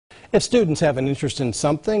If students have an interest in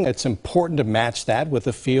something, it's important to match that with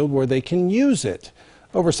a field where they can use it.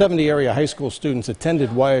 Over 70 area high school students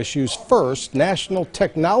attended YSU's first National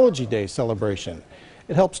Technology Day celebration.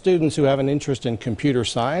 It helps students who have an interest in computer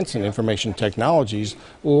science and information technologies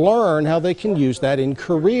learn how they can use that in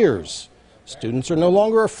careers. Students are no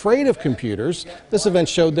longer afraid of computers. This event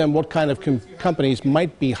showed them what kind of companies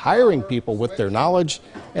might be hiring people with their knowledge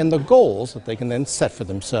and the goals that they can then set for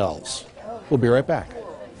themselves. We'll be right back.